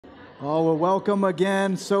Oh, well, welcome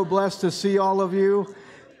again. So blessed to see all of you.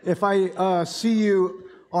 If I see you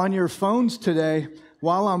on your phones today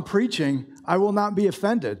while I'm preaching, I will not be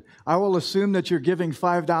offended. I will assume that you're giving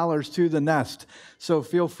 $5 to the Nest. So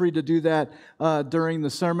feel free to do that during the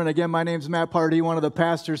sermon. Again, my name's Matt Pardee, one of the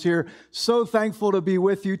pastors here. So thankful to be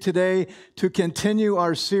with you today to continue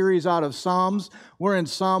our series out of Psalms. We're in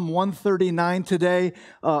Psalm 139 today,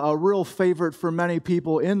 a real favorite for many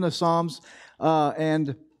people in the Psalms.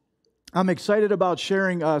 And I'm excited about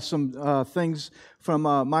sharing some things from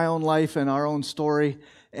my own life and our own story,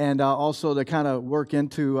 and also to kind of work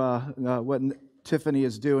into what Tiffany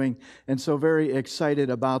is doing, and so very excited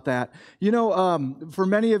about that. You know, for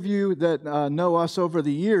many of you that know us over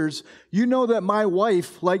the years, you know that my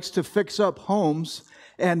wife likes to fix up homes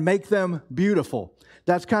and make them beautiful.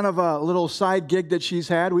 That's kind of a little side gig that she's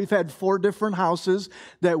had. We've had 4 different houses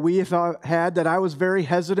that we have had that I was very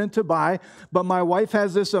hesitant to buy, but my wife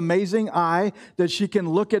has this amazing eye that she can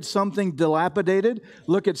look at something dilapidated,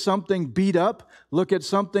 look at something beat up, look at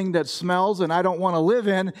something that smells and I don't want to live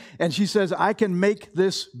in, and she says, I can make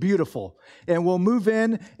this beautiful. And we'll move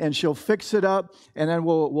in and she'll fix it up, and then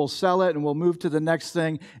we'll sell it and we'll move to the next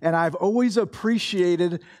thing. And I've always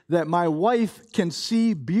appreciated that my wife can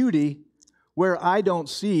see beauty where I don't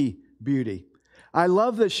see beauty. I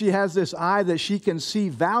love that she has this eye that she can see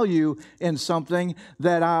value in something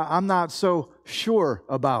that I'm not so sure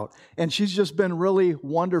about. And she's just been really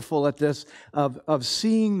wonderful at this, of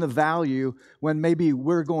seeing the value when maybe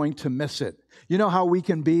we're going to miss it. You know how we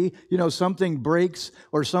can be, something breaks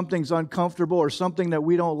or something's uncomfortable or something that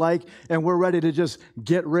we don't like, and we're ready to just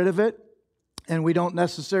get rid of it. And we don't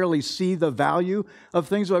necessarily see the value of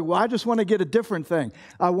things. We're like, well, I just want to get a different thing.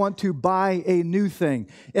 I want to buy a new thing.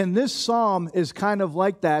 And this psalm is kind of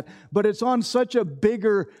like that, but it's on such a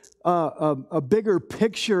bigger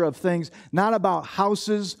picture of things, not about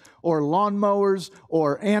houses or lawnmowers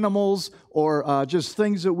or animals or just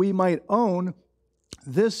things that we might own.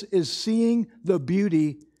 This is seeing the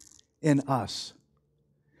beauty in us,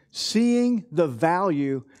 seeing the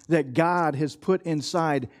value that God has put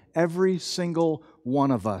inside every single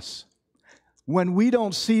one of us. When we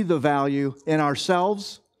don't see the value in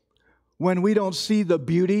ourselves, when we don't see the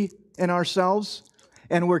beauty in ourselves,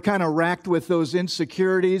 and we're kind of racked with those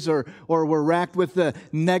insecurities, or we're racked with the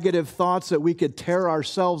negative thoughts that we could tear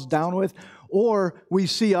ourselves down with, or we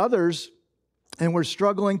see others and we're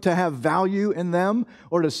struggling to have value in them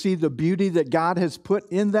or to see the beauty that God has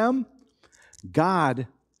put in them, God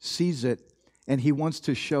sees it and He wants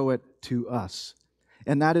to show it to us.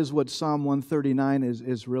 And that is what Psalm 139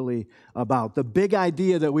 is really about. The big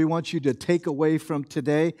idea that we want you to take away from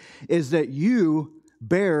today is that you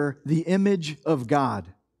bear the image of God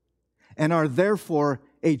and are therefore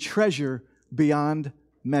a treasure beyond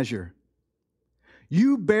measure.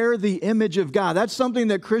 You bear the image of God. That's something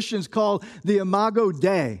that Christians call the Imago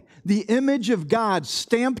Dei. The image of God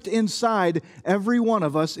stamped inside every one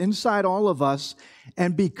of us, inside all of us.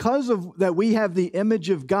 And because of that, we have the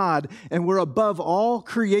image of God and we're above all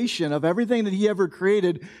creation of everything that He ever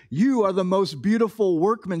created. You are the most beautiful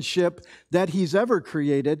workmanship that He's ever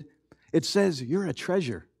created. It says you're a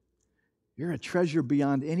treasure. You're a treasure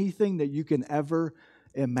beyond anything that you can ever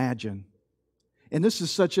imagine. And this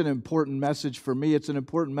is such an important message for me. It's an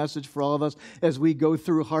important message for all of us as we go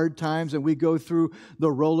through hard times and we go through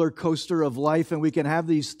the roller coaster of life, and we can have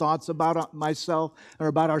these thoughts about myself or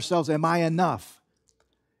about ourselves. Am I enough?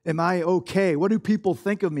 Am I okay? What do people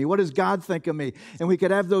think of me? What does God think of me? And we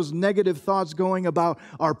could have those negative thoughts going about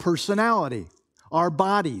our personality, our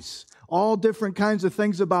bodies, all different kinds of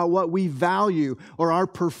things about what we value or our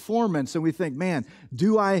performance. And we think, man,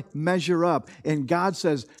 do I measure up? And God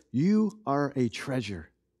says, you are a treasure.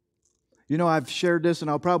 You know, I've shared this,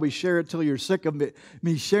 and I'll probably share it till you're sick of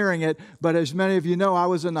me sharing it. But as many of you know, I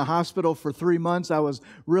was in the hospital for 3 months. I was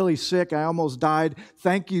really sick. I almost died.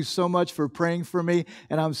 Thank you so much for praying for me.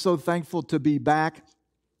 And I'm so thankful to be back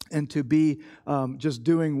and to be just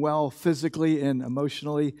doing well physically and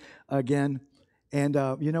emotionally again. And,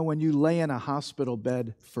 when you lay in a hospital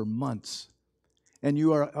bed for months and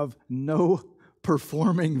you are of no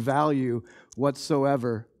performing value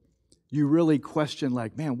whatsoever, you really question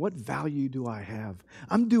like, man, what value do I have?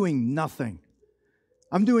 I'm doing nothing.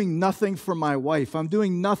 I'm doing nothing for my wife. I'm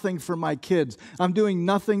doing nothing for my kids. I'm doing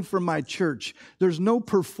nothing for my church. There's no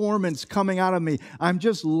performance coming out of me. I'm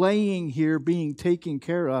just laying here being taken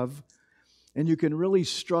care of. And you can really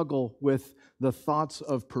struggle with the thoughts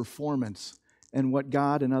of performance and what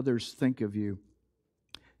God and others think of you.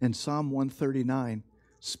 And Psalm 139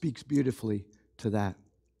 speaks beautifully to that.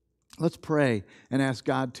 Let's pray and ask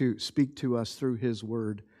God to speak to us through His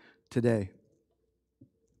Word today.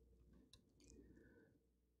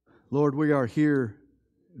 Lord, we are here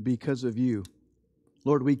because of you.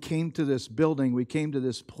 Lord, we came to this building, we came to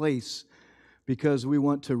this place because we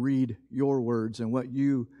want to read your words and what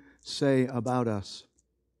you say about us.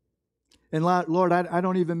 And Lord, I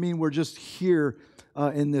don't even mean we're just here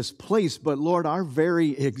in this place, but Lord, our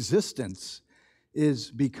very existence is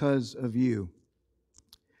because of you.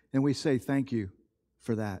 And we say thank you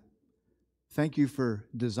for that. Thank you for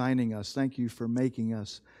designing us. Thank you for making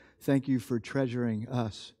us. Thank you for treasuring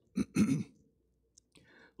us.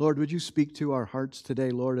 Lord, would you speak to our hearts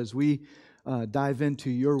today, Lord, as we dive into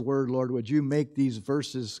your word, Lord, would you make these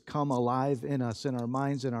verses come alive in us, in our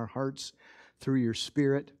minds, in our hearts, through your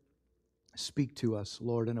Spirit. Speak to us,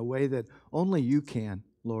 Lord, in a way that only you can,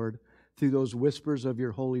 Lord, through those whispers of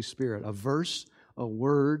your Holy Spirit. A verse, a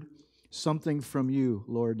word, something from you,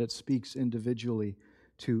 Lord, that speaks individually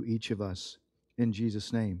to each of us. In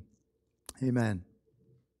Jesus' name, amen.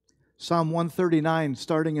 Psalm 139,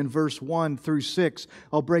 starting in verse 1 through 6.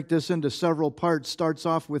 I'll break this into several parts. Starts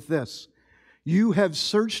off with this. You have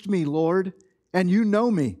searched me, Lord, and you know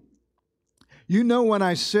me. You know when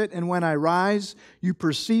I sit and when I rise. You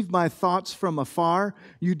perceive my thoughts from afar.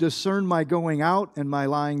 You discern my going out and my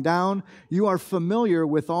lying down. You are familiar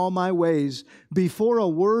with all my ways. Before a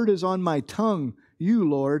word is on my tongue, you,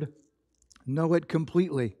 Lord, know it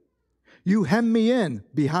completely. You hem me in,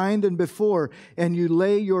 behind and before, and you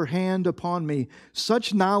lay your hand upon me.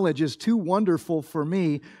 Such knowledge is too wonderful for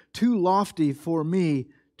me, too lofty for me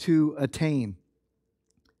to attain.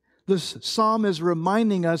 This psalm is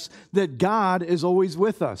reminding us that God is always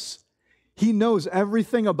with us. He knows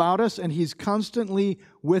everything about us, and He's constantly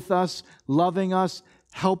with us, loving us,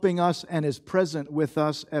 helping us, and is present with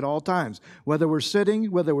us at all times. Whether we're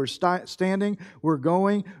sitting, whether we're standing, we're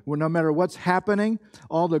going, no matter what's happening,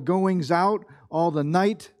 all the goings out, all the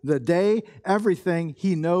night, the day, everything,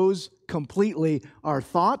 He knows completely our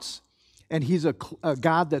thoughts, and He's a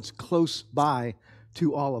God that's close by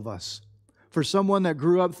to all of us. For someone that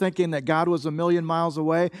grew up thinking that God was a million miles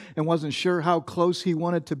away and wasn't sure how close He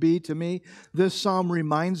wanted to be to me, this psalm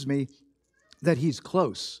reminds me that He's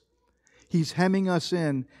close. He's hemming us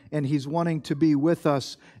in, and He's wanting to be with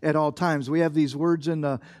us at all times. We have these words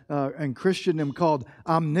in Christendom called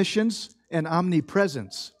omniscience and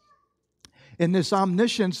omnipresence. And this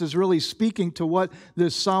omniscience is really speaking to what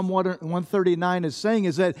this Psalm 139 is saying,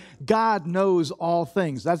 is that God knows all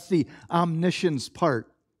things. That's the omniscience part.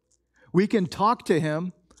 We can talk to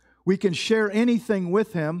Him. We can share anything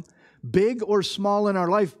with Him, big or small in our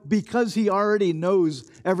life, because He already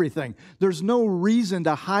knows everything. There's no reason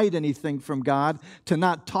to hide anything from God, to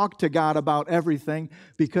not talk to God about everything,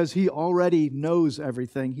 because He already knows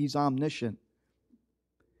everything. He's omniscient.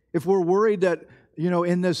 If we're worried that,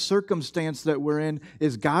 in this circumstance that we're in,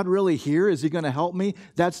 is God really here? Is He going to help me?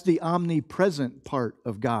 That's the omnipresent part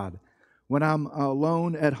of God. When I'm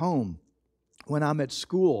alone at home, when I'm at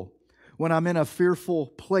school, when I'm in a fearful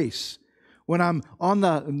place, when I'm on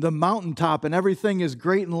the mountaintop and everything is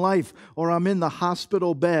great in life, or I'm in the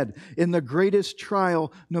hospital bed, in the greatest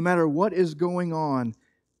trial, no matter what is going on,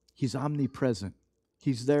 He's omnipresent.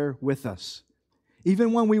 He's there with us.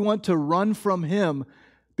 Even when we want to run from Him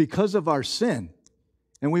because of our sin,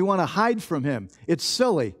 and we want to hide from Him, it's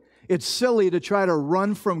silly. It's silly to try to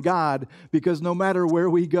run from God, because no matter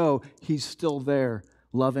where we go, He's still there,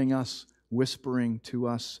 loving us, whispering to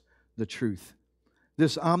us the truth.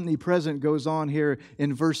 This omnipresent goes on here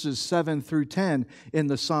in verses 7 through 10 in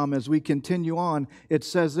the psalm. As we continue on, it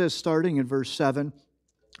says this, starting in verse 7,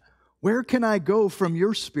 where can I go from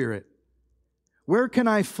your spirit? Where can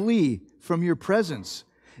I flee from your presence?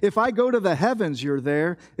 If I go to the heavens, you're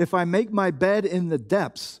there. If I make my bed in the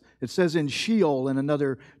depths, it says in Sheol in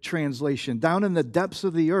another translation, down in the depths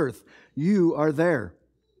of the earth, you are there.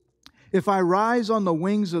 If I rise on the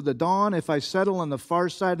wings of the dawn, if I settle on the far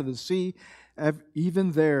side of the sea,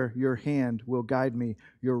 even there your hand will guide me.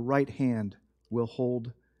 Your right hand will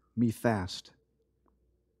hold me fast.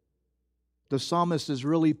 The psalmist is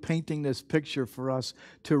really painting this picture for us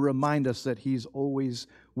to remind us that He's always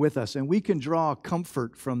with us. And we can draw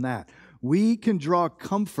comfort from that. We can draw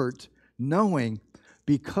comfort knowing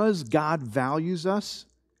because God values us,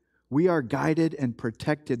 we are guided and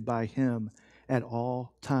protected by Him at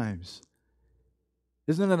all times.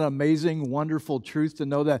 Isn't it an amazing, wonderful truth to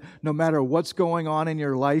know that no matter what's going on in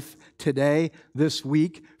your life today, this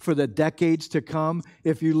week, for the decades to come,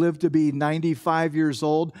 if you live to be 95 years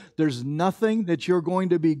old, there's nothing that you're going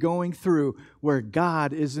to be going through where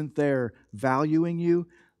God isn't there valuing you,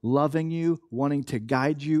 loving you, wanting to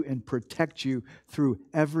guide you and protect you through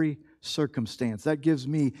every circumstance. That gives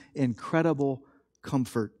me incredible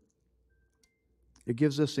comfort. It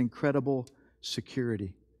gives us incredible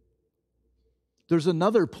security. There's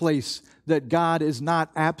another place that God is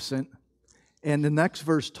not absent, and the next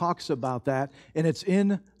verse talks about that, and it's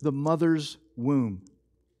in the mother's womb.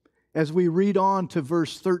 As we read on to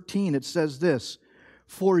verse 13, it says this,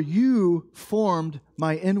 "For you formed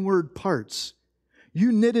my inward parts.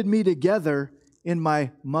 You knitted me together in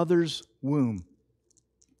my mother's womb."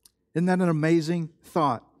 Isn't that an amazing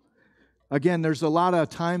thought? Again, there's a lot of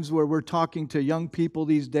times where we're talking to young people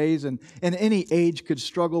these days, and any age could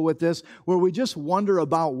struggle with this, where we just wonder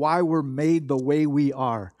about why we're made the way we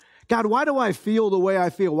are. God, why do I feel the way I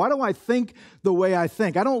feel? Why do I think the way I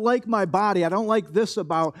think? I don't like my body. I don't like this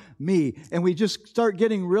about me. And we just start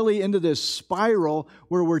getting really into this spiral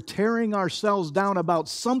where we're tearing ourselves down about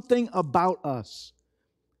something about us.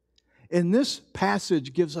 And this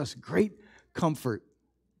passage gives us great comfort.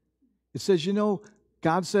 It says,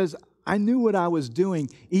 God says, I knew what I was doing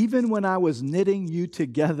even when I was knitting you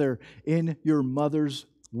together in your mother's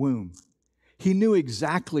womb. He knew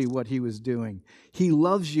exactly what He was doing. He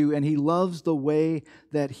loves you, and He loves the way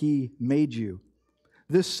that He made you.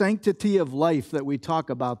 This sanctity of life that we talk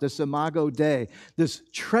about, this Imago Dei, this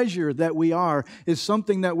treasure that we are, is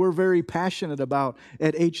something that we're very passionate about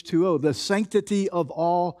at H2O, the sanctity of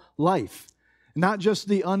all life. Not just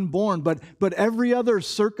the unborn, but every other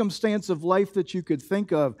circumstance of life that you could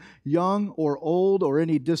think of, young or old, or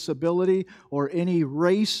any disability, or any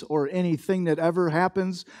race, or anything that ever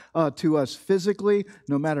happens to us physically,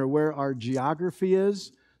 no matter where our geography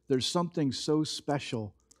is, there's something so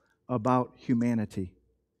special about humanity.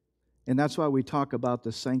 And that's why we talk about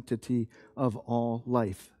the sanctity of all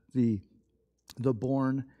life, the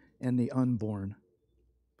born and the unborn.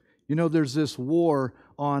 There's this war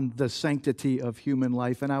on the sanctity of human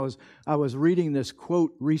life. And I was reading this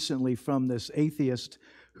quote recently from this atheist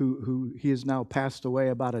who he has now passed away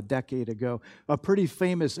about a decade ago, a pretty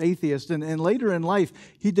famous atheist. And later in life,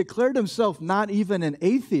 he declared himself not even an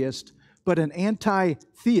atheist, but an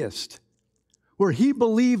anti-theist, where he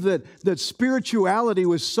believed that spirituality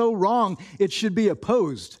was so wrong, it should be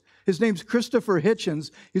opposed. His name's Christopher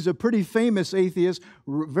Hitchens. He's a pretty famous atheist,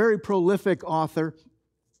 very prolific author,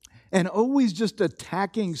 and always just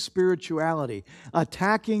attacking spirituality,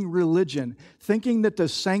 attacking religion, thinking that the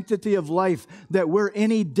sanctity of life, that we're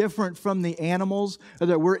any different from the animals, or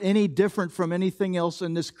that we're any different from anything else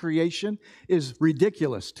in this creation, is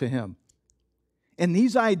ridiculous to him. And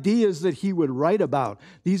these ideas that he would write about,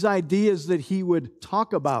 these ideas that he would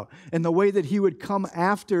talk about, and the way that he would come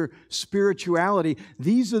after spirituality,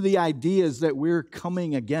 these are the ideas that we're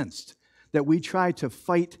coming against, that we try to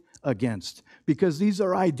fight against, because these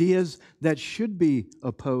are ideas that should be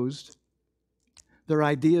opposed. They're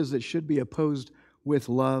ideas that should be opposed with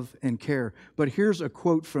love and care. But here's a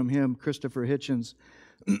quote from him, Christopher Hitchens.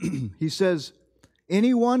 He says,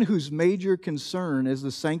 "Anyone whose major concern is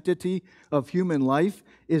the sanctity of human life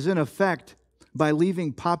is in effect, by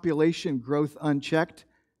leaving population growth unchecked,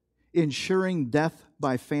 ensuring death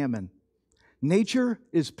by famine. Nature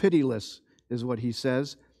is pitiless," is what he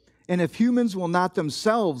says. "And if humans will not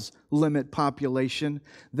themselves limit population,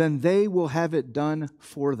 then they will have it done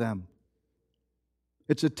for them."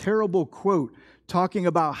 It's a terrible quote talking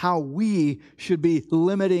about how we should be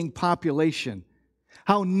limiting population,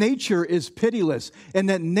 how nature is pitiless, and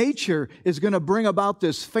that nature is going to bring about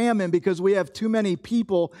this famine because we have too many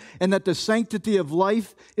people, and that the sanctity of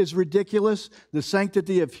life is ridiculous. The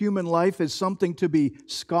sanctity of human life is something to be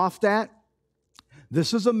scoffed at.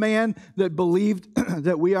 This is a man that believed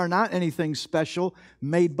that we are not anything special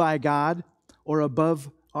made by God or above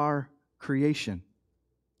our creation.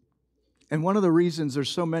 And one of the reasons, there's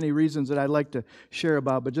so many reasons that I'd like to share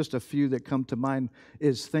about, but just a few that come to mind,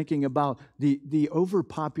 is thinking about the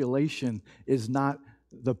overpopulation is not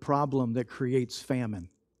the problem that creates famine.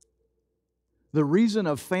 The reason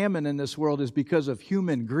of famine in this world is because of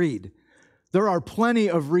human greed. There are plenty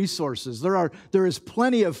of resources. There is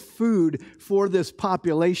plenty of food for this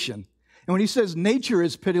population. And when he says nature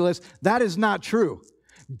is pitiless, that is not true.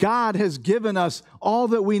 God has given us all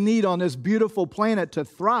that we need on this beautiful planet to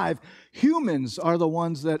thrive. Humans are the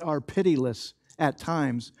ones that are pitiless at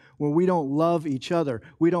times, where we don't love each other,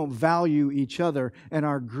 we don't value each other, and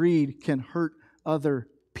our greed can hurt other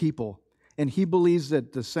people. And he believes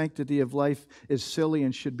that the sanctity of life is silly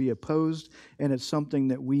and should be opposed, and it's something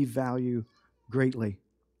that we value greatly.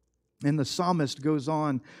 And the psalmist goes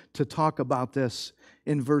on to talk about this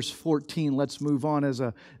in verse 14. Let's move on as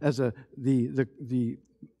the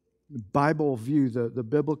Bible view, the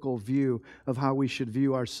biblical view of how we should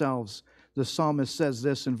view ourselves. The psalmist says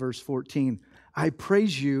this in verse 14, "I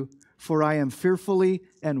praise you, for I am fearfully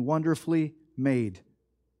and wonderfully made.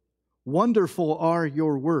 Wonderful are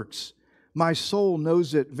your works. My soul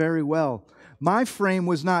knows it very well. My frame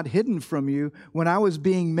was not hidden from you when I was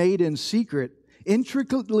being made in secret,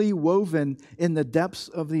 intricately woven in the depths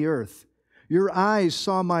of the earth. Your eyes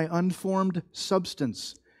saw my unformed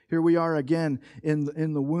substance. Here we are again in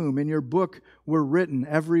the womb. In your book were written,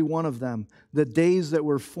 every one of them, the days that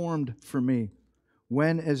were formed for me,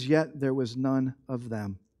 when as yet there was none of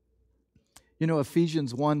them. You know,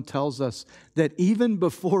 Ephesians 1 tells us that even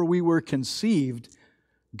before we were conceived,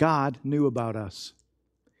 God knew about us.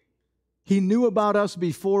 He knew about us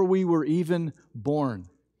before we were even born.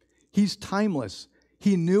 He's timeless.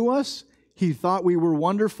 He knew us. He thought we were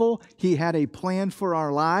wonderful. He had a plan for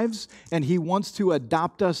our lives, and He wants to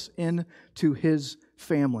adopt us into His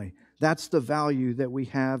family. That's the value that we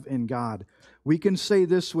have in God. We can say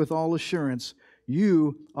this with all assurance: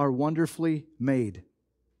 you are wonderfully made.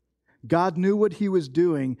 God knew what He was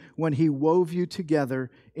doing when He wove you together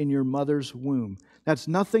in your mother's womb. That's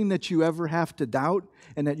nothing that you ever have to doubt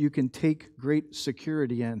and that you can take great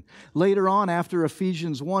security in. Later on, after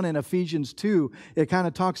Ephesians 1 and Ephesians 2, it kind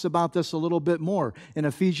of talks about this a little bit more. In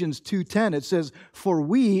Ephesians 2:10, it says, "For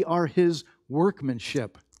we are His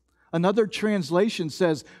workmanship." Another translation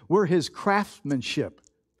says, we're His craftsmanship.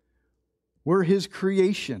 We're His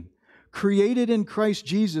creation, created in Christ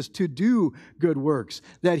Jesus to do good works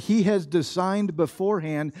that He has designed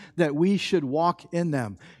beforehand that we should walk in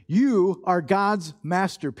them. You are God's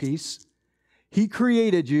masterpiece. He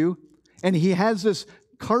created you, and He has this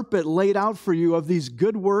carpet laid out for you of these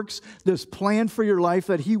good works, this plan for your life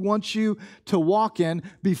that He wants you to walk in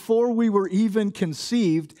before we were even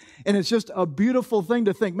conceived. And it's just a beautiful thing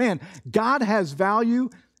to think, man, God has value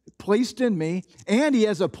placed in me, and He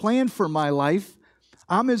has a plan for my life.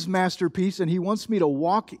 I'm His masterpiece, and He wants me to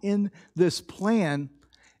walk in this plan.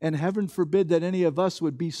 And heaven forbid that any of us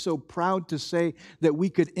would be so proud to say that we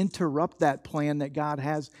could interrupt that plan that God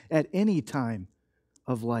has at any time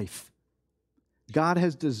of life. God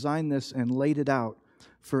has designed this and laid it out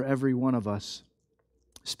for every one of us.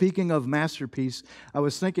 Speaking of masterpiece, I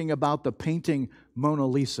was thinking about the painting Mona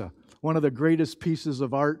Lisa, one of the greatest pieces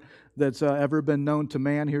of art that's ever been known to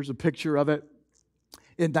man. Here's a picture of it.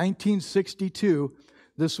 In 1962,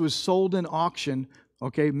 this was sold in auction,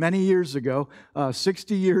 many years ago,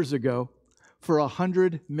 60 years ago, for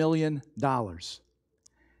 $100 million.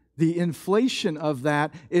 The inflation of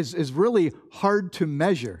that is really hard to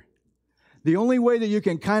measure. The only way that you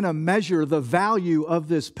can kind of measure the value of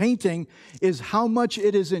this painting is how much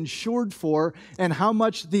it is insured for and how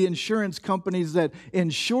much the insurance companies that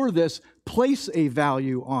insure this place a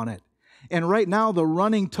value on it. And right now, the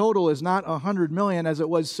running total is not $100 million as it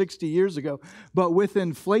was 60 years ago, but with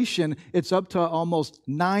inflation, it's up to almost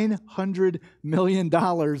 $900 million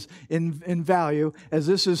in value, as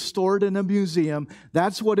this is stored in a museum.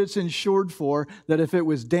 That's what it's insured for, that if it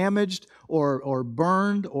was damaged or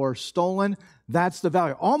burned or stolen, that's the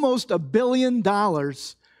value. Almost $1 billion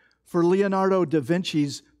for Leonardo da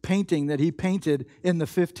Vinci's painting that he painted in the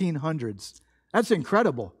 1500s. That's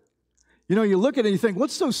incredible. You know, you look at it and you think,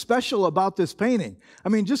 what's so special about this painting? I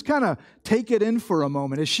mean, just kind of take it in for a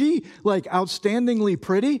moment. Is she, like, outstandingly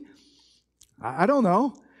pretty? I don't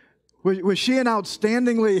know. Was she an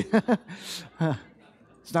outstandingly...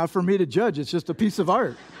 It's not for me to judge. It's just a piece of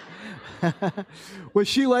art. Was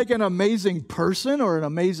she like an amazing person or an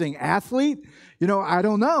amazing athlete? You know, I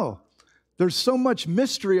don't know. There's so much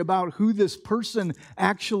mystery about who this person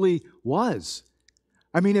actually was.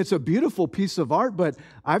 I mean, it's a beautiful piece of art, but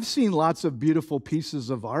I've seen lots of beautiful pieces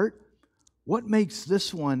of art. What makes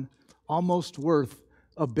this one almost worth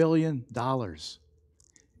 $1 billion?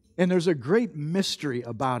 And there's a great mystery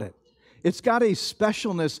about it. It's got a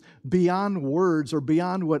specialness beyond words or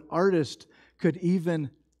beyond what artists could even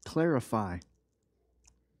clarify.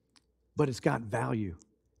 But it's got value.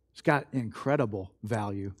 It's got incredible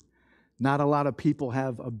value. Not a lot of people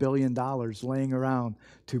have $1 billion laying around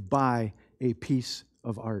to buy a piece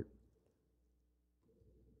of art.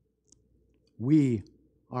 We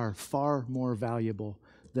are far more valuable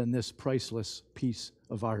than this priceless piece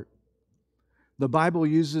of art. The Bible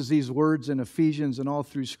uses these words in Ephesians and all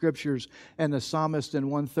through Scriptures, and the psalmist in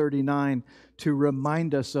 139 to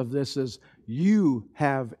remind us of this as you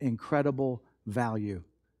have incredible value.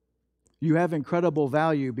 You have incredible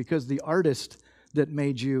value because the artist that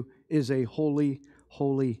made you is a holy,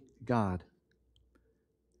 holy God.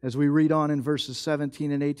 As we read on in verses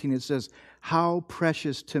 17 and 18, it says, "How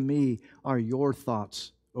precious to me are your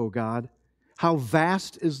thoughts, O God. How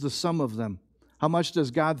vast is the sum of them." How much does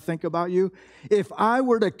God think about you? "If I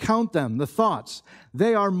were to count them, the thoughts,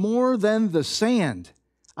 they are more than the sand.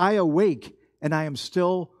 I awake and I am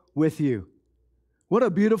still with you." What a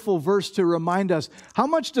beautiful verse to remind us. How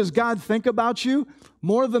much does God think about you?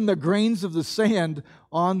 More than the grains of the sand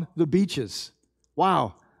on the beaches.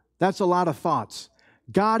 Wow, that's a lot of thoughts.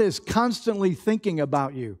 God is constantly thinking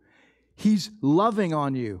about you. He's loving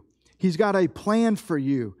on you. He's got a plan for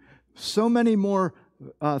you. So many more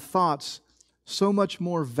thoughts, so much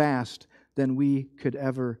more vast than we could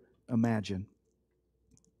ever imagine.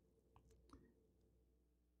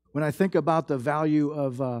 When I think about the value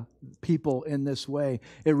of people in this way,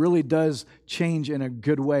 it really does change in a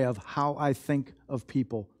good way of how I think of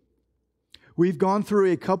people. We've gone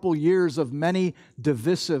through a couple years of many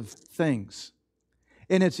divisive things.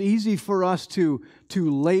 And it's easy for us to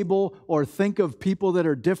label or think of people that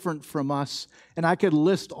are different from us. And I could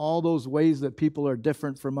list all those ways that people are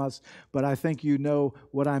different from us, but I think you know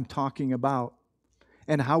what I'm talking about.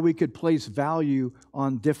 And how we could place value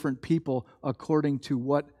on different people according to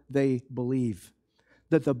what they believe.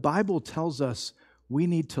 That the Bible tells us we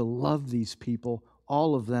need to love these people,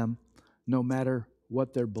 all of them, no matter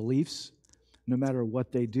what their beliefs, no matter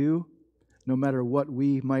what they do, no matter what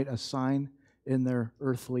we might assign in their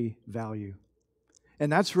earthly value.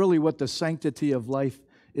 And that's really what the sanctity of life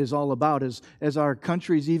is all about. As our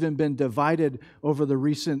country's even been divided over the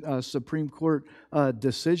recent Supreme Court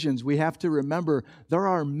decisions, we have to remember there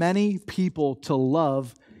are many people to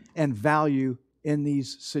love and value in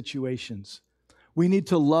these situations. We need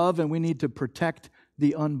to love and we need to protect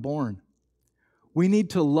the unborn. We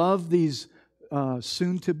need to love these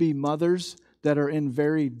soon-to-be mothers that are in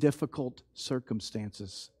very difficult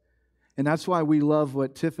circumstances. And that's why we love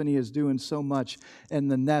what Tiffany is doing so much in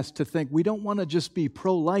the Nest, to think we don't want to just be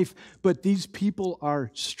pro-life, but these people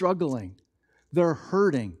are struggling. They're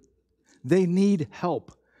hurting. They need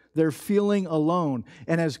help. They're feeling alone.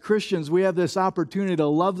 And as Christians, we have this opportunity to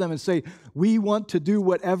love them and say, we want to do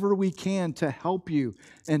whatever we can to help you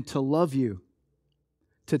and to love you,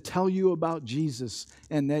 to tell you about Jesus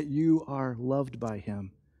and that you are loved by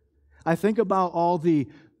Him. I think about all the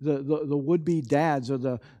would-be dads or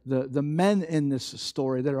the men in this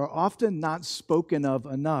story that are often not spoken of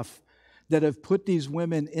enough, that have put these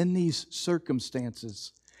women in these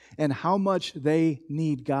circumstances and how much they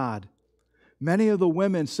need God. Many of the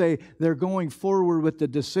women say they're going forward with the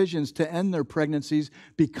decisions to end their pregnancies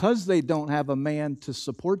because they don't have a man to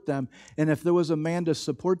support them. And if there was a man to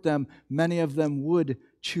support them, many of them would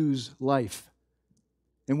choose life.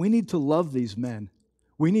 And we need to love these men.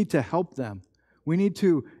 We need to help them. We need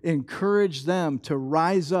to encourage them to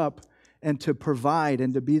rise up and to provide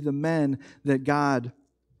and to be the men that God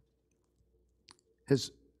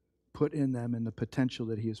has put in them and the potential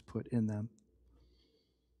that He has put in them.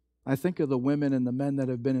 I think of the women and the men that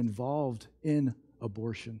have been involved in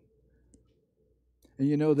abortion. And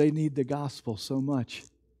you know, they need the gospel so much.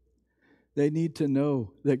 They need to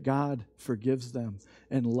know that God forgives them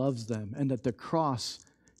and loves them and that the cross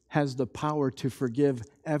has the power to forgive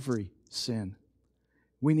every sin.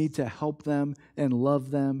 We need to help them and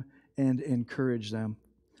love them and encourage them.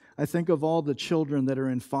 I think of all the children that are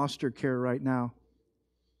in foster care right now.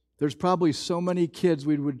 There's probably so many kids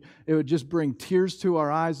it would just bring tears to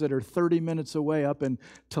our eyes that are 30 minutes away up in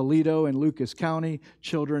Toledo and Lucas County,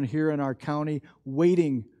 children here in our county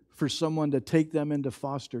waiting for someone to take them into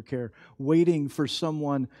foster care, waiting for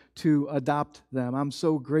someone to adopt them. I'm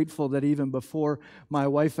so grateful that even before my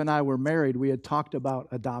wife and I were married, we had talked about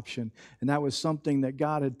adoption, and that was something that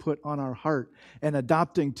God had put on our heart. And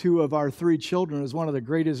adopting 2 of our 3 children is one of the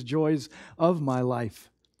greatest joys of my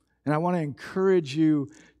life. And I want to encourage you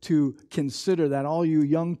to consider that, all you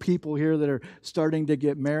young people here that are starting to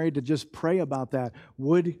get married, to just pray about that.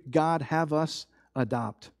 Would God have us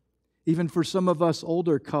adopt? Even for some of us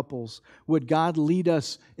older couples, would God lead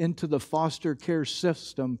us into the foster care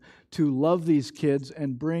system to love these kids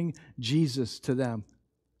and bring Jesus to them?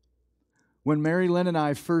 When Mary Lynn and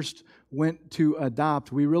I first went to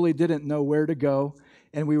adopt, we really didn't know where to go.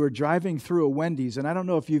 And we were driving through a Wendy's, and I don't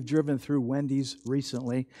know if you've driven through Wendy's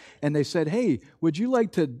recently, and they said, hey, would you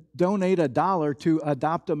like to donate $1 to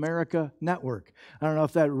Adopt America Network? I don't know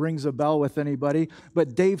if that rings a bell with anybody,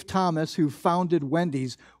 but Dave Thomas, who founded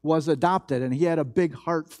Wendy's, was adopted, and he had a big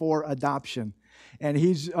heart for adoption. And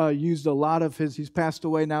he's used a lot of he's passed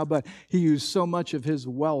away now, but he used so much of his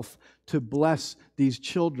wealth to bless these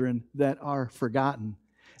children that are forgotten.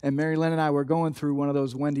 And Mary Lynn and I were going through one of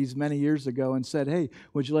those Wendy's many years ago and said, hey,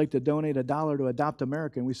 would you like to donate $1 to Adopt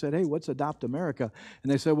America? And we said, hey, what's Adopt America?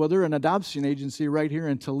 And they said, well, they're an adoption agency right here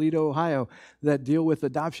in Toledo, Ohio, that deal with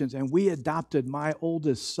adoptions. And we adopted my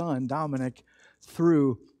oldest son, Dominic,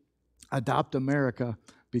 through Adopt America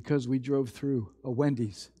because we drove through a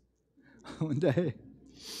Wendy's one day.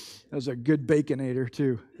 That was a good Baconator,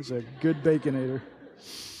 too. It was a good Baconator.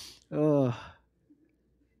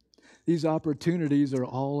 These opportunities are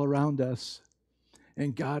all around us,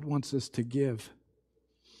 and God wants us to give.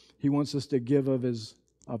 He wants us to give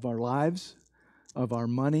of our lives, of our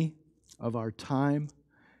money, of our time,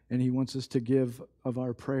 and He wants us to give of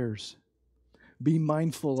our prayers. Be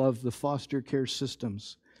mindful of the foster care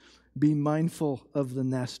systems. Be mindful of the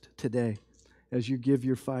Nest today as you give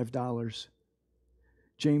your $5.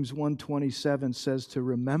 James 1:27 says to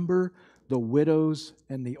remember the widows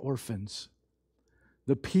and the orphans,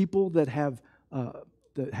 the people that have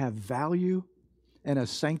value and a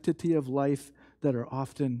sanctity of life that are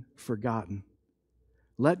often forgotten.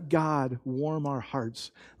 Let God warm our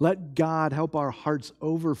hearts. Let God help our hearts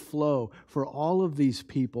overflow for all of these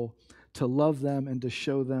people, to love them and to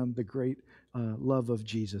show them the great love of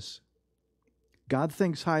Jesus. God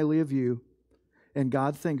thinks highly of you, and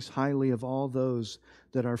God thinks highly of all those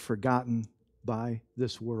that are forgotten by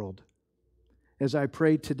this world. As I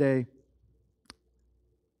pray today,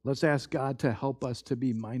 let's ask God to help us to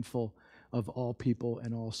be mindful of all people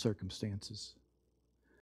and all circumstances.